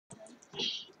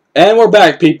And we're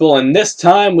back, people, and this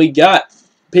time we got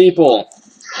people.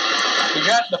 We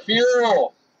got the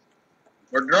fuel.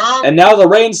 We're drunk. And now the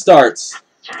rain starts.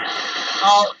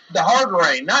 The hard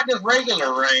rain, not just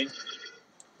regular rain.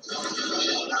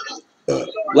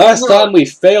 Last time we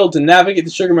failed to navigate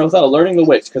the sugar mill without alerting the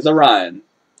witch, because of Ryan.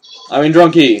 I mean,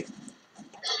 Drunkee.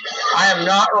 I am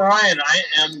not Ryan, I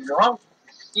am drunk.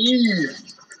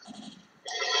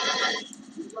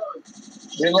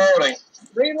 Reloading.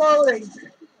 Reloading.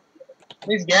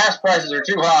 These gas prices are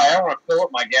too high. I want to fill up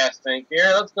my gas tank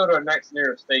here. Let's go to the next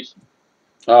nearest station.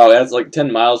 Oh, that's like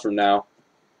 10 miles from now.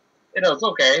 You know, it's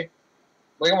okay.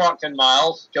 We can walk 10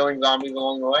 miles, killing zombies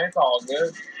along the way. It's all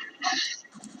good.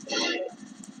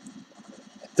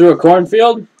 Through a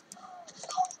cornfield?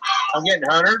 I'm getting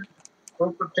hunted.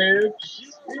 Pooper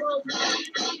tubes.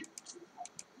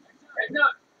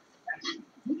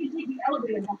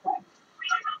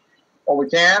 Oh, we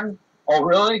can? Oh,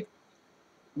 really?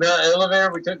 The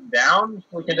elevator we took down,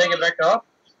 we can take it back up?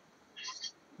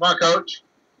 Come on, coach.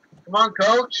 Come on,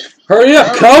 coach. Hurry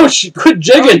up, coach! Quit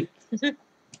jigging! Good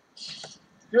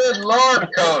Lord,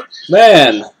 coach.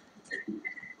 Man.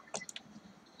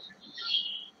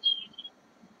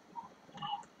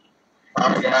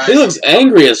 He looks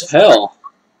angry as hell.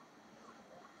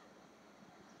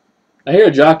 I hear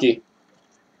a jockey.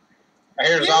 I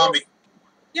hear a zombie.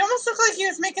 You almost look like he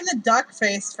was making the duck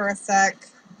face for a sec.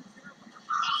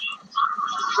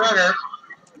 Center.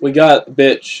 We got a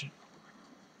bitch.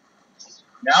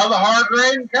 Now the hard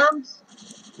rain comes?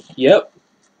 Yep.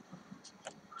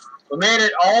 We made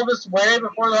it all this way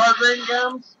before the hard rain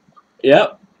comes?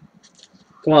 Yep.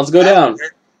 Come on, let's go down.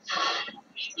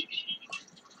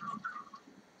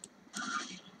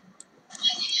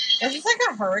 Is this like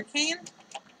a hurricane?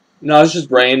 No, it's just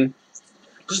rain.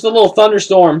 Just a little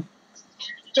thunderstorm.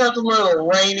 Just a little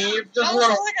rainy. Just a little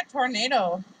like a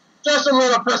tornado. Just a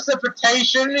little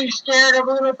precipitation. Are you scared of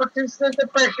a little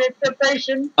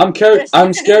precipitation? I'm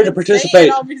scared to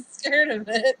participate. I'll be scared of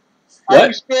it. What? Are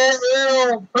you scared of a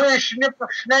little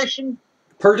precipitation?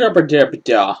 I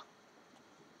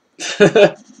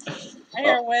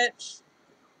hear a witch.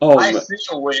 Oh, I see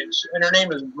a witch, and her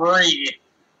name is Bree.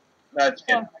 That's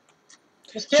kidding.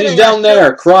 Just kidding. She's down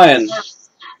there crying.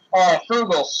 Oh,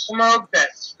 Frugal, smoke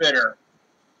that spitter.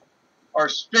 Or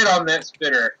spit on that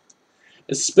spitter.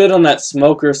 Is spit on that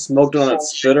smoker, smoked on that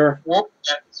spitter? Whoop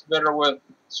that spitter with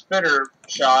spitter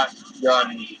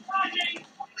shotgun.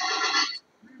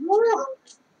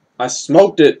 I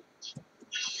smoked it.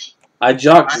 I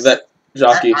jocked that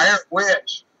jockey. Iron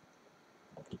witch.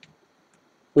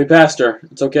 We passed her.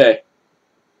 It's okay.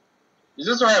 Is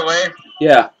this the right way?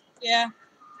 Yeah. Yeah.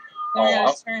 Then we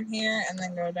gotta turn here and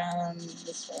then go down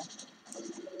this way.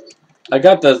 I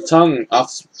got the tongue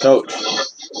off coach.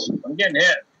 I'm getting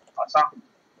hit. I saw him.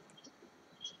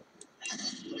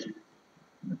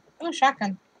 Oh,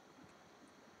 shotgun.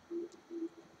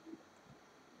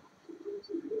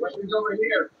 She's over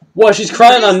here. What? She's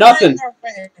crying on nothing.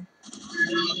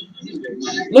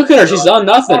 Look at her. She's on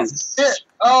nothing.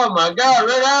 Oh my God!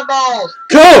 Red eyeballs.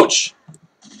 Coach.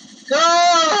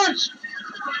 Coach.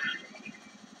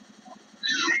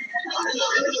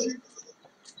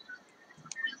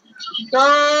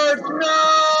 Coach,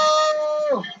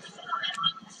 no!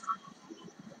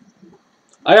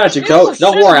 I got you, coach.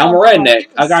 Don't worry, I'm a redneck.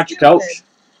 I got you, coach.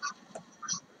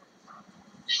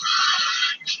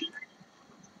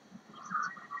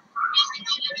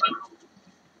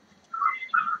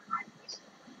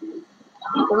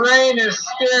 The rain is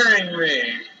scaring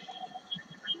me.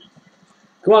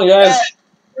 Come on, guys.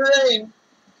 Rain.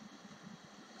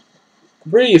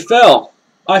 Bree, you fell.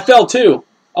 I fell too.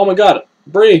 Oh my God.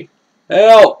 Bree,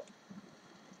 help.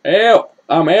 Help.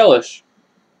 I'm Alish.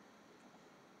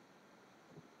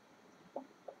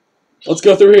 Let's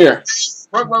go through here.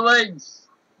 Work my legs.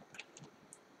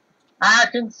 I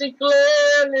can see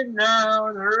clearly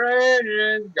now the rain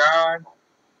is gone.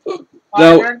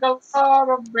 No. I drank a lot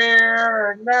of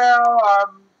beer and now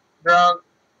I'm drunk.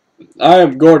 I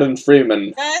am Gordon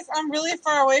Freeman. Guys, I'm really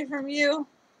far away from you.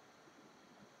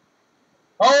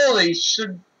 Holy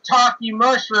shiitake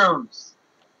mushrooms.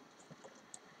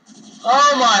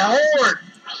 Oh my horde.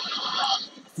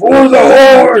 For the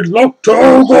horde, look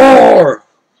to gore.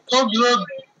 Look.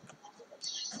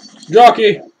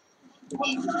 Jockey.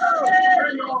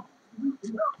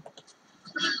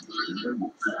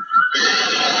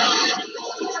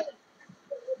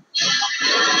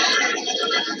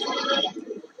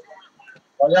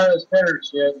 I got this better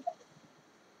shit.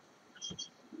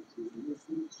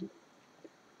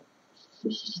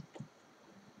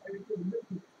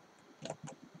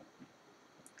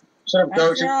 Shut up, coach.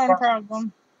 That's your own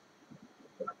problem.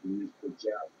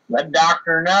 Let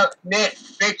Dr. Nick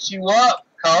fix you up,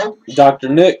 Coach. Dr.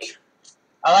 Nick.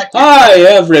 I like Hi,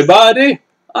 everybody.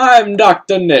 I'm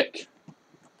Dr. Nick.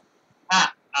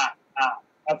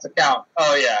 That's a count.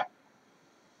 Oh, yeah.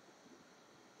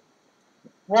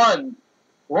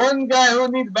 One guy who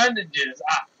needs bandages.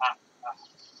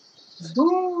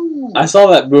 Ooh. I saw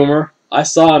that, Boomer. I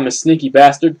saw him, a sneaky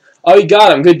bastard. Oh, you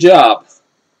got him. Good job.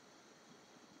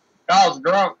 Kyle's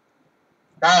drunk.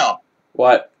 Kyle,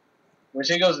 What? when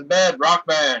she goes to bed, rock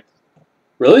band.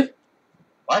 Really?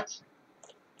 What?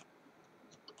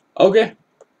 Okay.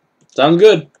 Sounds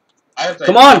good.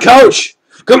 Come on, Coach!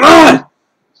 Come on!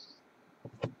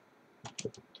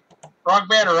 Rock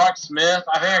band or rock Smith?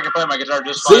 I think I can play my guitar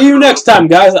just fine. See you next time,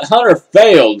 guys. That Hunter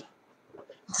failed.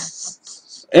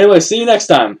 Anyway, see you next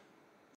time.